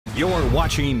You're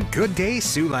watching Good Day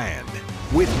Siouxland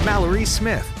with Mallory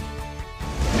Smith,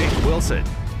 Nick Wilson,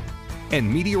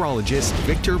 and meteorologist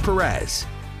Victor Perez.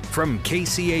 From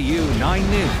KCAU 9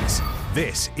 News,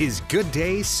 this is Good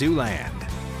Day Siouxland.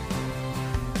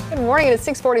 Good morning. It is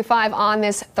 6:45 on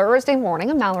this Thursday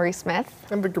morning. I'm Mallory Smith.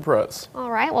 And Victor Perez.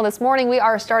 All right. Well, this morning we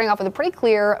are starting off with a pretty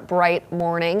clear, bright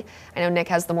morning. I know Nick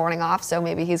has the morning off, so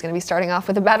maybe he's going to be starting off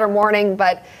with a better morning,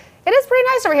 but it is pretty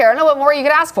nice over here. I don't know what more you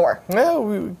could ask for. Yeah,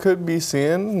 we could be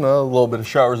seeing a little bit of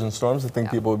showers and storms. I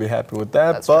think people would be happy with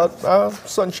that. That's but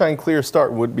sunshine, clear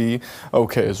start would be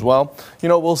okay as well. You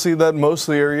know, we'll see that most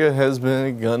of the area has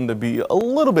begun to be a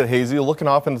little bit hazy. Looking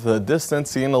off into the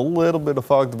distance, seeing a little bit of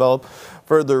fog develop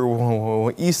further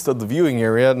east of the viewing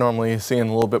area. Normally seeing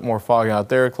a little bit more fog out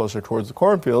there closer towards the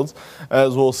cornfields,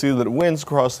 as we'll see that winds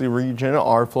across the region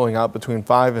are flowing out between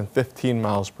 5 and 15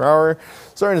 miles per hour.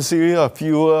 Starting to see a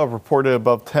few reported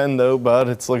above 10 though, but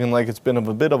it's looking like it's been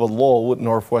a bit of a lull with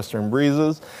northwestern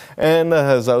breezes. And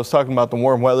as I was talking about the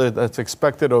warm weather that's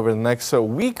expected over the next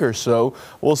week or so,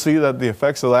 we'll see that the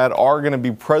effects of that are going to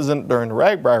be present during the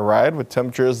RAGBRAI ride, with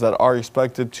temperatures that are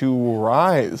expected to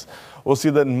rise. We'll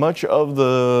see that much of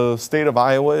the state of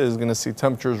Iowa is going to see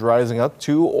temperatures rising up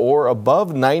to or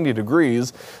above 90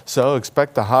 degrees. So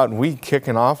expect a hot week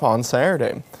kicking off on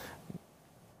Saturday.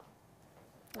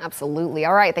 Absolutely.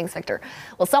 All right. Thanks, Victor.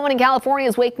 Well, someone in California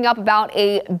is waking up about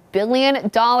 $1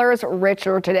 billion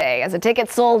richer today, as a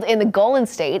ticket sold in the Golden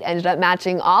State ended up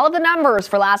matching all of the numbers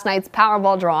for last night's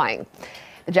Powerball drawing.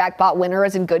 The jackpot winner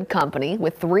is in good company,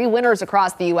 with 3 winners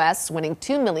across the U.S. winning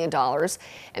 $2 million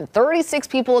and 36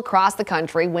 people across the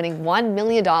country winning $1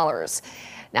 million.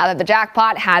 Now that the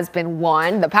jackpot has been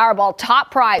won, the Powerball top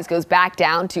prize goes back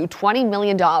down to $20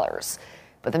 million.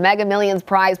 But the Mega Millions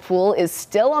prize pool is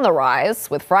still on the rise,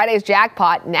 with Friday's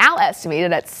jackpot now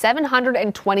estimated at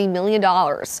 $720 million.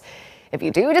 If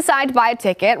you do decide to buy a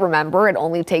ticket, remember it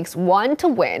only takes one to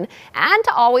win, and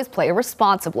to always play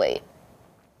responsibly.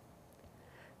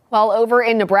 Well, over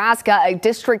in Nebraska, a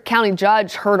district county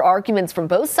judge heard arguments from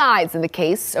both sides in the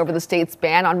case over the state's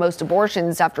ban on most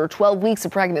abortions after 12 weeks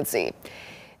of pregnancy.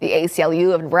 The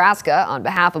ACLU of Nebraska, on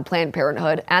behalf of Planned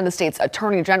Parenthood and the state's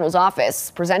Attorney General's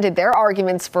office, presented their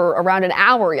arguments for around an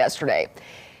hour yesterday.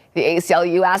 The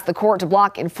ACLU asked the court to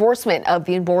block enforcement of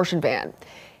the abortion ban.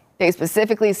 They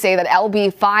specifically say that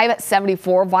LB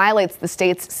 574 violates the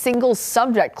state's single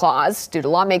subject clause due to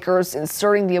lawmakers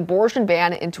inserting the abortion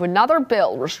ban into another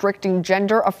bill restricting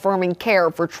gender-affirming care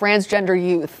for transgender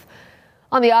youth.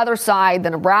 On the other side, the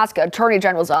Nebraska Attorney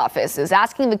General's office is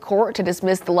asking the court to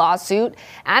dismiss the lawsuit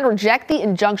and reject the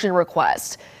injunction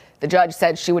request. The judge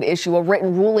said she would issue a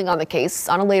written ruling on the case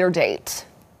on a later date.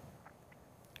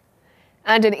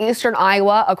 And in eastern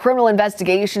Iowa, a criminal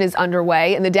investigation is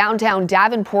underway in the downtown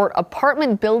Davenport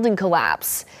apartment building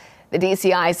collapse. The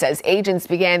DCI says agents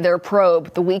began their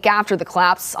probe the week after the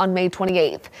collapse on May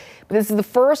 28th. But this is the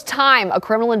first time a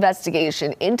criminal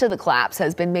investigation into the collapse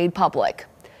has been made public.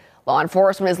 Law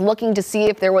enforcement is looking to see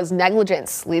if there was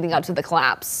negligence leading up to the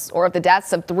collapse, or if the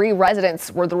deaths of 3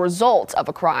 residents were the result of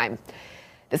a crime.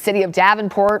 The city of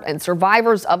Davenport and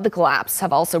survivors of the collapse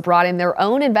have also brought in their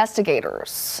own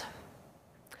investigators.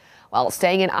 While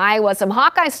staying in Iowa, some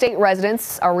Hawkeye State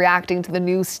residents are reacting to the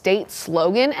new state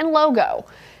slogan and logo.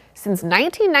 Since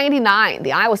 1999,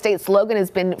 the Iowa State slogan has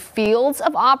been Fields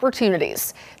of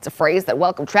Opportunities. It's a phrase that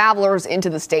welcomed travelers into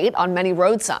the state on many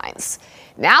road signs.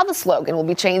 Now the slogan will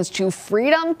be changed to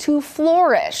Freedom to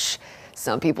Flourish.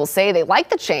 Some people say they like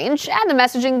the change and the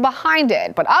messaging behind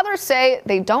it, but others say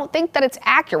they don't think that it's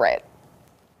accurate.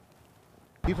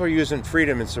 People are using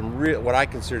freedom in some what I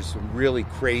consider some really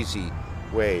crazy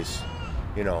ways.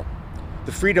 You know,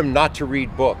 the freedom not to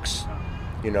read books,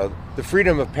 you know, the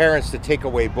freedom of parents to take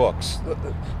away books.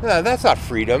 That's not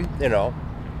freedom, you know.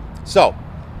 So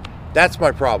that's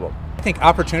my problem. I think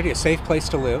opportunity, a safe place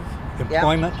to live,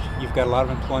 employment. Yep. You've got a lot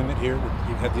of employment here.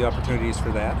 You have the opportunities for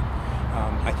that.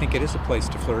 I think it is a place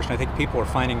to flourish, and I think people are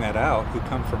finding that out who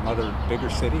come from other bigger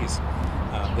cities,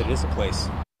 that it is a place.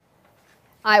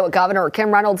 Iowa Governor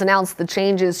Kim Reynolds announced the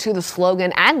changes to the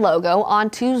slogan and logo on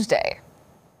Tuesday.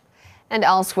 And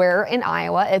elsewhere in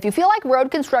Iowa, if you feel like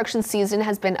road construction season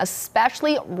has been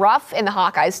especially rough in the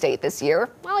Hawkeye State this year,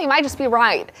 well, you might just be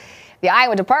right. The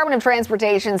Iowa Department of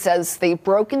Transportation says they've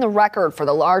broken the record for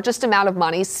the largest amount of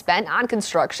money spent on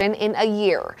construction in a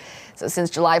year. So since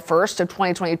July 1st of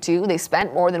 2022, they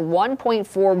spent more than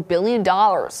 $1.4 billion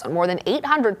on more than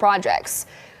 800 projects.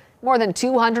 More than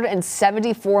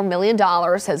 $274 million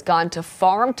has gone to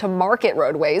farm to market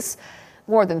roadways.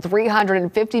 More than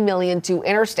 $350 million to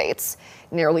interstates.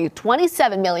 nearly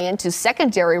 $27 million to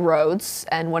secondary roads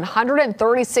and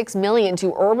 $136 million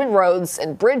to urban roads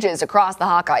and bridges across the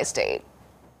Hawkeye State.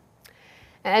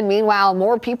 And meanwhile,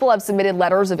 more people have submitted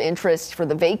letters of interest for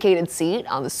the vacated seat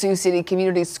on the Sioux City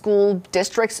Community School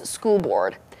District's school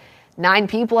board. 9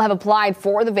 people have applied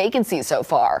for the vacancy so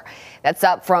far. That's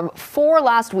up from 4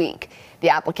 last week. The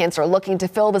applicants are looking to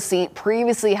fill the seat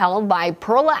previously held by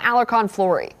Perla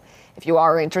Alarcon-Flory. If you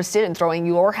are interested in throwing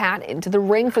your hat into the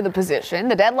ring for the position,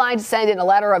 the deadline to send in a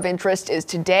letter of interest is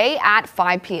today at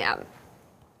 5 p.m.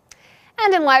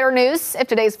 And in lighter news, if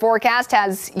today's forecast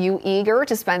has you eager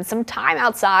to spend some time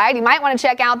outside, you might want to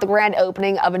check out the grand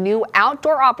opening of a new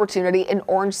outdoor opportunity in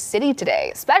Orange City today,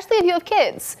 especially if you have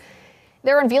kids.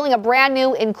 They're unveiling a brand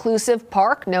new inclusive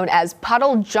park known as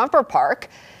Puddle Jumper Park.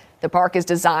 The park is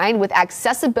designed with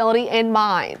accessibility in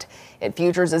mind. It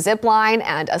features a zip line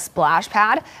and a splash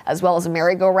pad, as well as a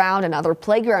merry-go-round and other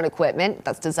playground equipment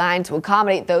that's designed to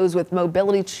accommodate those with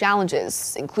mobility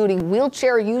challenges, including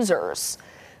wheelchair users.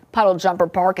 Puddle Jumper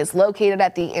Park is located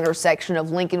at the intersection of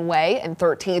Lincoln Way and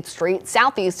 13th Street,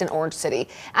 southeast in Orange City,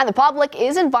 and the public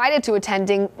is invited to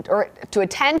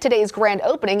attend today's grand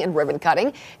opening and ribbon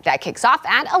cutting. That kicks off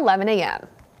at 11 a.m.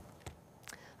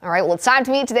 All right, well, it's time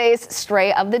to meet today's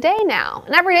Stray of the Day now.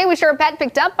 And every day we share a pet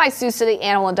picked up by Sioux City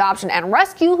Animal Adoption and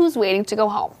Rescue who's waiting to go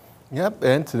home. Yep,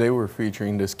 and today we're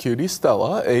featuring this cutie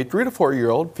Stella, a 3 to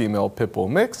 4-year-old female pit bull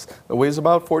mix that weighs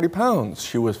about 40 pounds.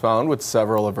 She was found with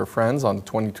several of her friends on the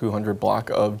 2200 block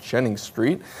of Jennings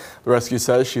Street. The rescue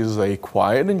says she's a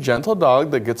quiet and gentle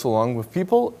dog that gets along with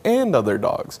people and other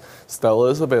dogs. Stella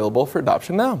is available for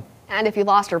adoption now. And if you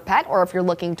lost your pet, or if you're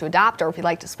looking to adopt, or if you'd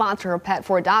like to sponsor a pet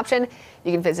for adoption,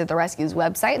 you can visit the rescue's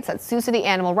website. It's at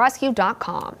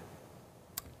SiouxCityAnimalRescue.com.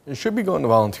 You should be going to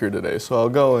volunteer today, so I'll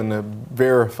go and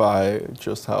verify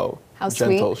just how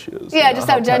gentle she is. Yeah, just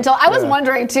how gentle. I was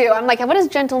wondering too. I'm like, what does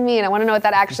gentle mean? I want to know what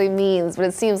that actually means, but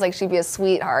it seems like she'd be a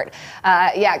sweetheart.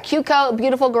 Yeah, cute coat,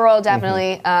 beautiful girl,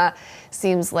 definitely.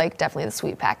 Seems like definitely the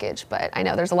sweet package, but I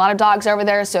know there's a lot of dogs over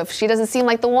there, so if she doesn't seem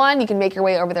like the one, you can make your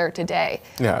way over there today.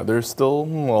 Yeah, there's still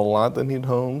a lot that need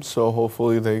homes, so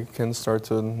hopefully they can start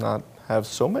to not have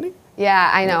so many.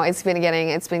 Yeah, I know. It's been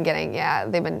getting, yeah,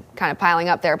 they've been kind of piling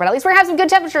up there. But at least we're going to have some good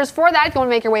temperatures for that if you want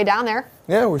to make your way down there.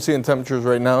 Yeah, we're seeing temperatures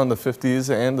right now in the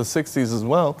 50s and the 60s as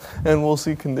well. And we'll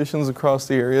see conditions across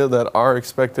the area that are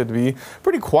expected to be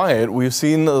pretty quiet. We've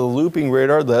seen the looping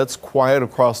radar that's quiet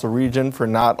across the region for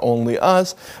not only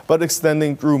us, but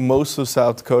extending through most of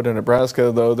South Dakota and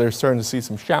Nebraska, though they're starting to see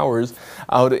some showers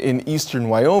out in eastern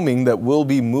Wyoming that will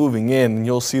be moving in. And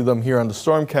you'll see them here on the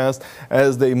Stormcast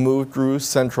as they move through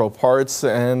central parts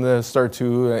and start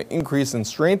to increase in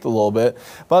strength a little bit.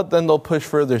 But then they'll push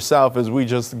further south as we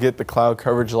just get the cloud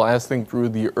coverage lasting through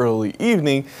the early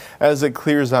evening as it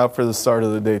clears out for the start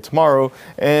of the day tomorrow,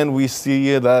 and we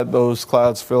see that those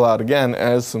clouds fill out again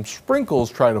as some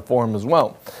sprinkles try to form as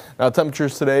well. Now,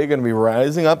 temperatures today are going to be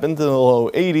rising up into the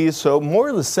low 80s, so more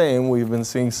of the same. We've been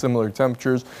seeing similar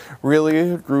temperatures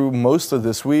really through most of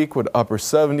this week with upper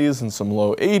 70s and some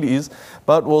low 80s,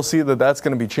 but we'll see that that's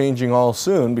going to be changing all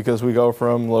soon because we go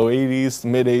from low 80s to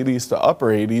mid 80s to upper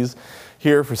 80s.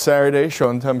 Here for Saturday,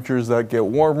 showing temperatures that get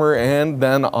warmer, and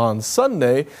then on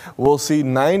Sunday, we'll see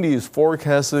 90s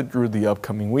forecasted through the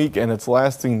upcoming week, and it's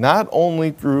lasting not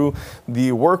only through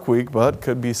the work week, but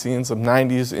could be seeing some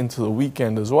 90s into the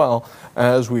weekend as well,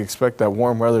 as we expect that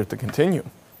warm weather to continue.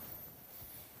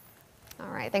 All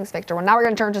right, thanks, Victor. Well, now we're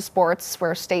going to turn to sports,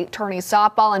 where state tourney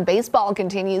softball and baseball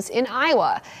continues in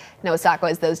Iowa. Noah Sacco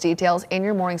has those details in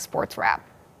your morning sports wrap.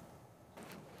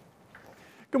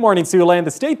 Good morning, Siouxland.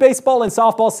 The state baseball and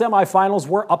softball semifinals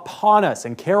were upon us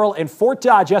in Carroll and Fort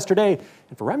Dodge yesterday.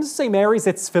 And for Remsen St. Mary's,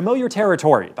 it's familiar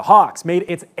territory. The Hawks made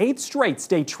its 8th straight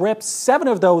state trip, 7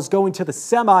 of those going to the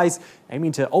semis,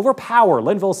 aiming to overpower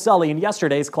Linville-Sully in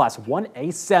yesterday's Class 1A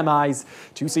semis.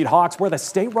 2-seed Hawks were the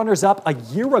state runners-up a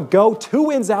year ago, 2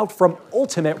 wins out from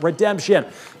ultimate redemption.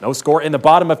 No score in the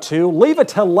bottom of 2. Leave it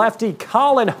to lefty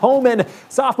Colin Homan,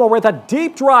 sophomore, with a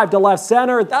deep drive to left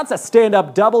center. That's a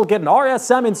stand-up double, getting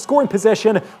RSM in scoring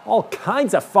position, all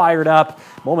kinds of fired up.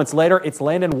 Moments later, it's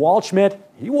Landon Waldschmidt.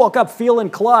 He woke up feeling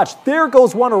clutch. There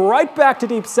goes one right back to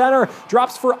deep center.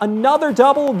 Drops for another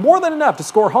double, more than enough to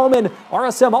score home, and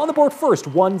RSM on the board first,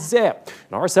 1-0. And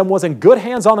RSM was in good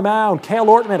hands on the mound. Cale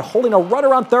Ortman holding a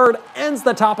runner on third, ends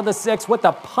the top of the 6th with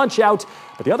the punch out.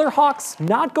 But the other Hawks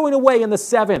not going away in the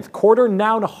 7th. Quarter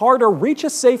Noun Harder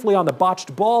reaches safely on the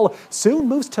botched ball. Soon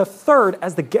moves to third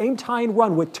as the game-tying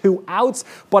run with 2 outs.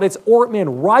 But it's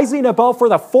Ortman rising above for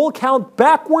the full count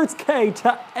backwards K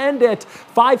to end it.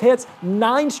 5 hits,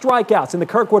 9 strikeouts. playoffs, and the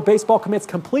Kirkwood baseball commits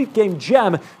complete game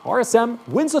gem. RSM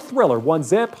wins a thriller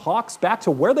 1-0. Hawks back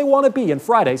to where they want to be in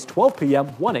Friday's 12 p.m.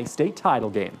 1A state title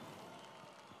game.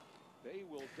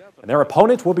 And their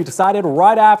opponent will be decided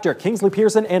right after. Kingsley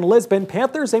Pearson and Lisbon.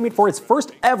 Panthers aiming for its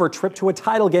first ever trip to a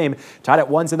title game. Tied at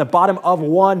ones in the bottom of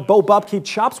one. Bo Bubke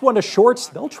chops one to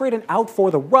short. They'll trade an out for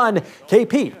the run.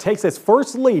 KP takes its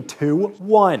first lead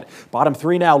 2-1. Bottom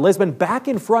three now. Lisbon back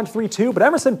in front 3-2, but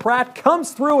Emerson Pratt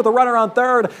comes through with a runner on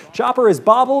third. Chopper is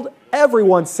bobbled.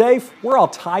 Everyone's safe. We're all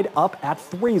tied up at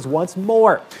threes once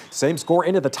more. Same score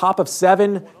into the top of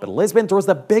 7, but Lisbon throws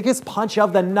the biggest punch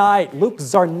of the night. Luke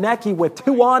Zarnecki with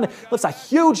 2 on, lifts a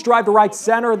huge drive to right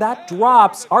center. That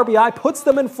drops. RBI puts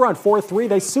them in front 4-3.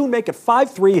 They soon make it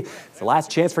 5-3. It's the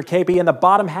last chance for KP in the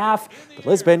bottom half, but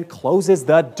Lisbon closes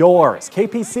the doors.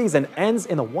 KP's season ends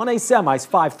in the 1A semis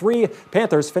 5-3.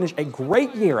 Panthers finish a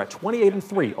great year at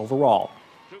 28-3 overall.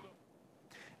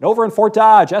 And over in Fort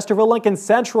Dodge, Esterville Lincoln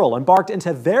Central embarked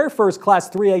into their first Class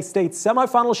 3A state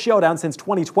semifinal showdown since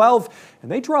 2012,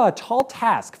 and they draw a tall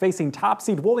task facing top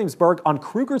seed Williamsburg on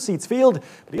Kruger Seats Field,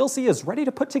 but ELC is ready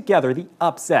to put together the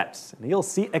upset. And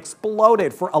ELC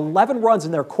exploded for 11 runs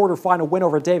in their quarterfinal win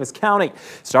over Davis County.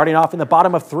 Starting off in the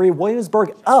bottom of 3,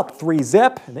 Williamsburg up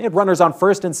 3-zip, and they had runners on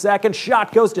first and second.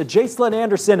 Shot goes to Jacelyn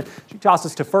Anderson. She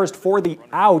tosses to first for the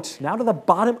out. Now to the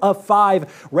bottom of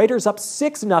 5, Raiders up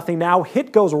 6-0 now.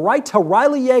 Hit goes right to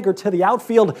Riley Yeager to the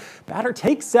outfield. Batter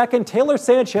takes second. Taylor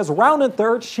Sanchez round in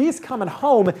third. She's coming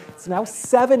home. It's now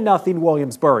 7-0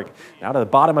 Williamsburg. Now to the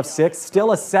bottom of 6.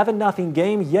 Still a 7-0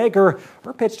 game. Yeager,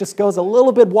 her pitch just goes a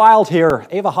little bit wild here.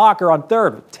 Ava Hawker on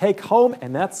third. Take home,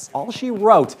 and that's all she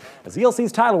wrote. As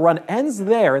ELC's title run ends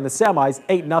there in the semis,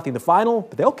 8-0 the final,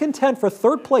 but they'll contend for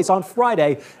third place on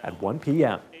Friday at 1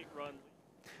 p.m.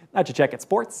 That's your check at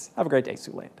sports. Have a great day,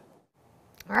 Siouxland.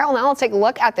 All right, well, now let's take a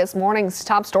look at this morning's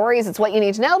top stories. It's what you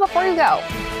need to know before you go.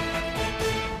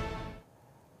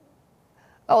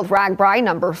 With RAGBRAI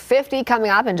number 50 coming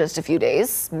up in just a few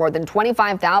days. More than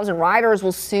 25,000 riders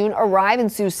will soon arrive in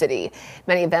Sioux City.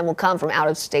 Many of them will come from out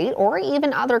of state or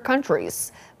even other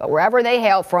countries. But wherever they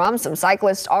hail from, some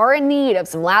cyclists are in need of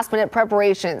some last-minute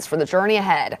preparations for the journey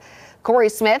ahead. Corey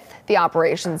Smith, the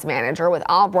operations manager with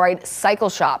Albright Cycle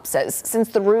Shop, says since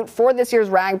the route for this year's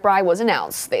RAGBRAI was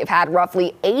announced, they've had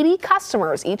roughly 80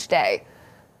 customers each day.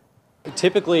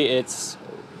 Typically, it's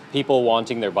people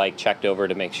wanting their bike checked over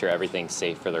to make sure everything's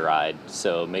safe for the ride.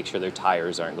 So make sure their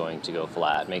tires aren't going to go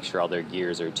flat, make sure all their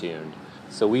gears are tuned.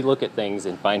 So we look at things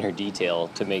in finer detail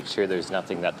to make sure there's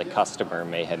nothing that the customer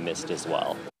may have missed as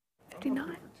well.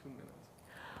 59.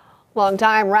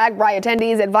 Longtime RAGBRAI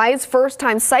attendees advise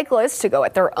first-time cyclists to go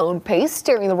at their own pace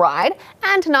during the ride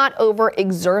and to not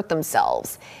overexert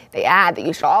themselves. They add that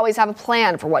you should always have a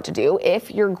plan for what to do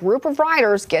if your group of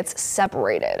riders gets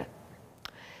separated.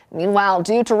 Meanwhile,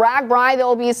 due to RAGBRAI, there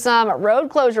will be some road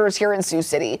closures here in Sioux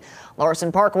City. Larson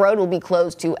Park Road will be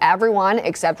closed to everyone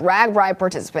except RAGBRAI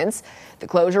participants. The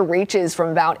closure reaches from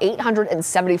about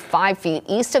 875 feet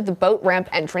east of the boat ramp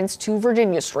entrance to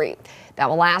Virginia Street. That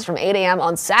will last from 8 a.m.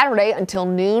 on Saturday until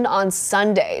noon on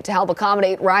Sunday to help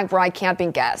accommodate RAGBRAI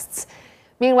camping guests.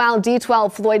 Meanwhile,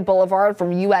 D12 Floyd Boulevard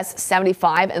from US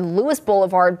 75 and Lewis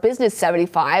Boulevard Business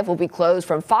 75 will be closed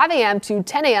from 5 a.m. to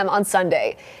 10 a.m. on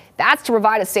Sunday. That's to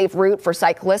provide a safe route for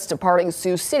cyclists departing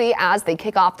Sioux City as they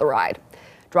kick off the ride.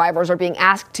 Drivers are being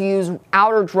asked to use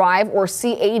Outer Drive or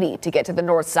C80 to get to the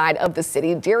north side of the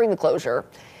city during the closure.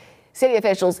 City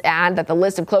officials add that the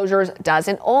list of closures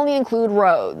doesn't only include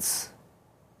roads.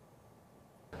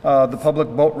 The public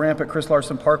boat ramp at Chris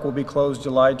Larson Park will be closed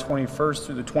July 21st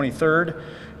through the 23rd.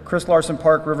 Chris Larson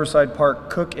Park, Riverside Park,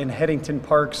 Cook, and Headington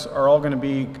Parks are all going to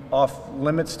be off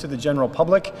limits to the general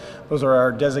public. Those are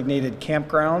our designated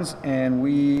campgrounds, and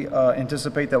we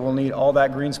anticipate that we'll need all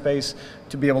that green space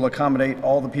to be able to accommodate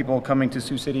all the people coming to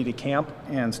Sioux City to camp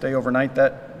and stay overnight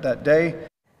that day.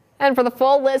 And for the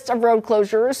full list of road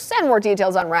closures and more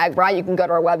details on RAGBRAI, you can go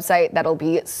to our website. That'll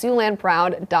be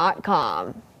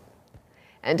SiouxlandProud.com.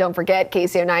 And don't forget,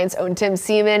 KCAU-9's own Tim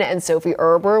Seaman and Sophie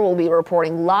Erber will be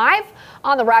reporting live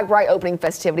on the RAGBRAI opening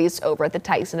festivities over at the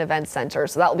Tyson Event Center.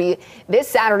 So that will be this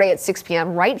Saturday at 6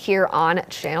 p.m. right here on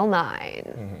Channel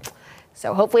 9.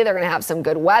 So hopefully they're going to have some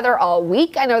good weather all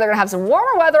week. I know they're going to have some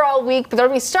warmer weather all week, but they're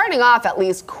going to be starting off at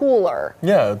least cooler.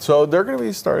 Yeah, so they're going to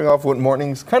be starting off with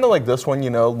mornings kind of like this one,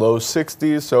 you know, low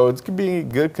 60s. So it's going to be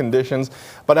good conditions.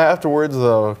 But afterwards,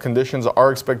 the conditions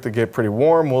are expected to get pretty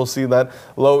warm. We'll see that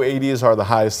low 80s are the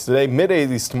highs today, mid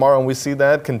 80s tomorrow, and we see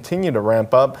that continue to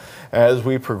ramp up as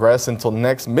we progress until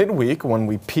next midweek when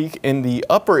we peak in the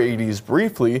upper 80s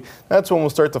briefly. That's when we'll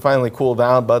start to finally cool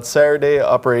down. But Saturday,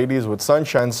 upper 80s with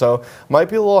sunshine. So Might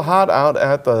be a little hot out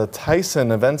at the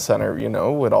Tyson Event Center, you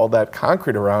know, with all that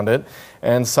concrete around it.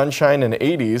 And sunshine in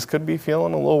 80s, could be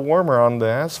feeling a little warmer on the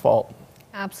asphalt.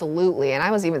 Absolutely, and I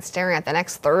was even staring at the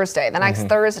next Thursday.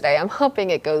 Thursday, I'm hoping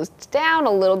it goes down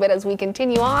a little bit as we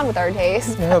continue on with our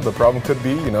days. Yeah, the problem could be,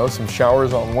 you know, some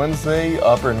showers on Wednesday,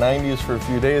 upper 90s for a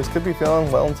few days. Could be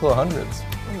feeling well into the hundreds.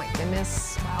 Oh my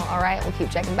goodness. Well, all right, we'll keep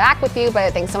checking back with you,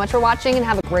 but thanks so much for watching and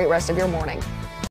have a great rest of your morning.